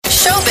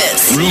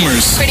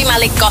rumors. Pretty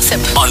Malik gossip.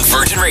 On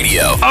Virgin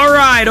Radio. All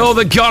right, all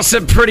the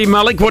gossip, Pretty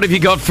Malik. What have you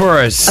got for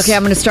us? Okay,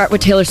 I'm going to start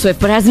with Taylor Swift,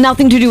 but it has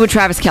nothing to do with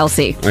Travis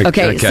Kelce.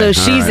 Okay, so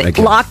she's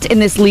locked in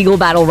this legal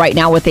battle right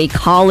now with a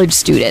college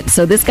student.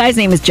 So this guy's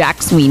name is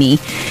Jack Sweeney.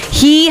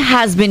 He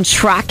has been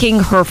tracking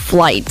her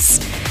flights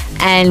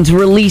and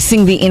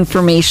releasing the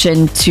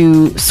information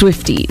to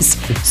Swifties.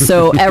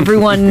 So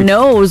everyone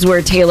knows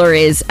where Taylor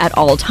is at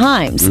all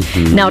times.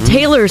 Now,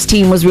 Taylor's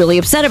team was really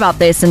upset about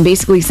this and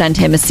basically sent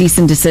him a cease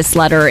and desist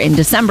letter in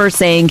December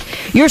saying,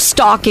 "You're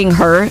stalking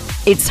her.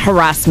 It's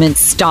harassment.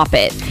 Stop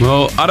it."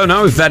 Well, I don't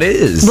know if that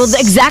is. Well,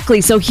 exactly.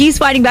 So he's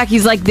fighting back.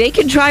 He's like, they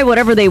can try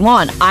whatever they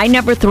want. I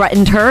never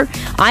threatened her.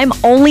 I'm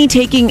only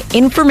taking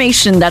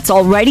information that's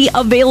already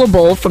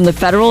available from the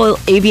Federal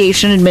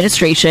Aviation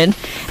Administration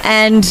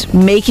and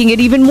making it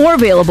even more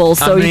available.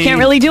 So you can't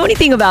really do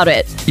anything about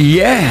it.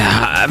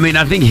 Yeah. I mean,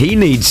 I think he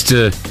needs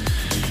to...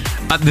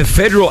 the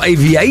Federal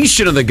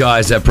Aviation are the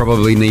guys that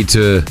probably need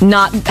to...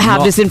 Not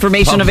have this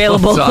information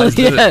available.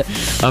 Yeah.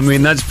 I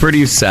mean, that's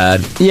pretty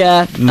sad.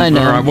 Yeah, I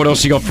know. All right, what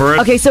else you got for it?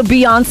 Okay, so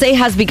Beyonce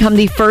has become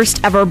the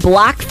first ever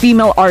black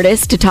female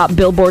artist to top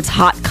Billboard's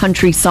Hot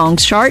Country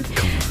Songs chart.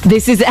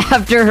 This is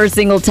after her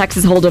single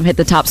Texas Hold'em hit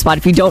the top spot.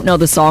 If you don't know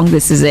the song,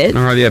 this is it.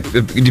 All right, yeah.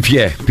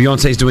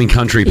 Beyonce's doing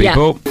country,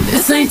 people. Yeah.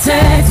 This ain't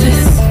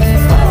Texas.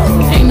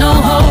 Ain't no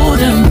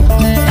Hold'em.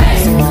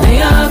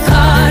 Lay our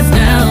cards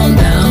down,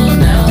 down,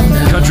 down,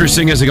 down. Country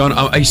singers are going,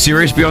 are you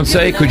serious,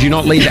 Beyonce? Could you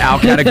not leave our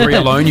category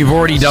alone? You've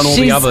already done all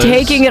the others. She's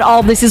taking it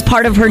all. This is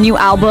part of her new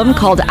album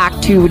called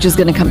Act 2, which is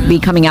going to be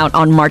coming out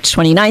on March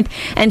 29th.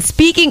 And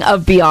speaking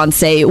of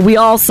Beyonce, we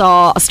all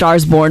saw A Star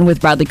is Born with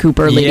Bradley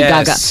Cooper, Lady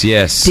Gaga.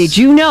 Yes. Did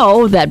you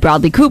know that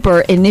Bradley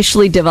Cooper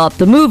initially developed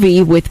the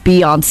movie with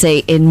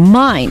Beyonce in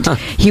mind?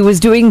 He was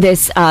doing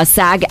this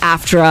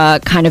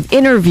SAG-AFTRA kind of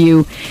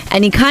interview,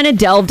 and he kind of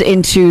delved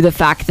into the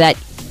fact that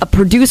a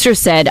producer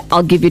said,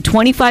 "I'll give you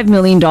 $25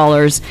 million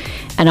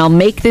and I'll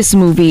make this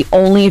movie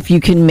only if you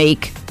can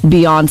make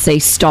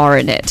Beyonce star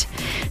in it."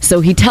 So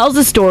he tells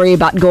a story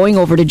about going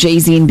over to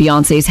Jay-Z and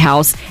Beyonce's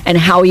house and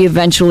how he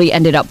eventually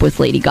ended up with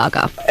Lady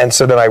Gaga. And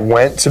so then I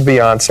went to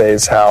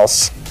Beyonce's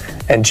house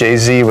and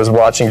Jay-Z was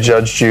watching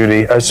Judge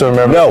Judy. I still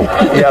remember. No.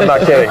 Yeah, I'm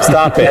not kidding.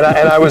 Stop it.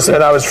 And I was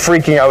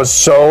freaking.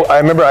 I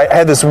remember I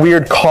had this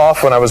weird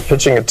cough when I was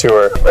pitching it to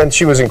her. And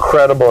she was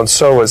incredible and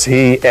so was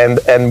he.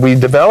 And we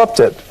developed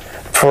it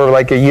for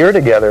like a year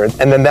together,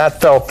 and then that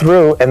fell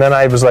through, and then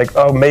I was like,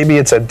 oh, maybe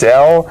it's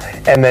Adele,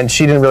 and then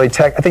she didn't really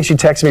text. I think she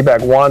texted me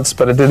back once,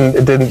 but it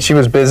didn't. She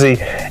was busy,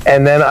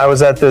 and then I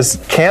was at this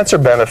cancer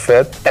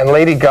benefit, and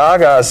Lady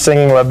Gaga is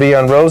singing La Vie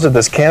en Rose at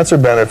this cancer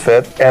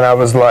benefit, and I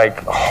was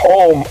like,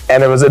 home,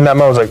 and it was in that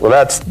moment. I was like,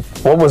 well,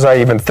 what was I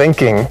even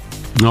thinking?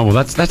 Oh,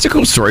 well, that's a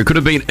cool story. It could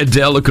have been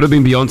Adele, it could have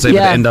been Beyonce, but it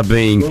ended up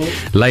being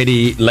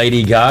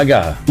Lady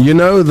Gaga. You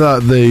know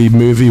that the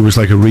movie was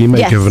like a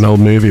remake of an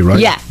old movie, right?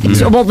 Yeah.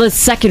 Well, the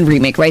second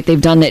remake, right?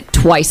 They've done it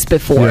twice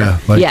before.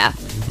 Yeah.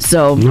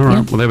 So, all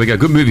right. Well, there we go.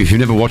 Good movie. If you've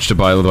never watched it,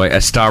 by the way,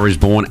 A Star is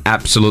Born.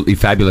 Absolutely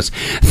fabulous.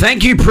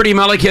 Thank you, Pretty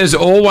Malik, as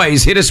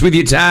always. Hit us with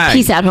your tag.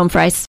 Peace out, home fries.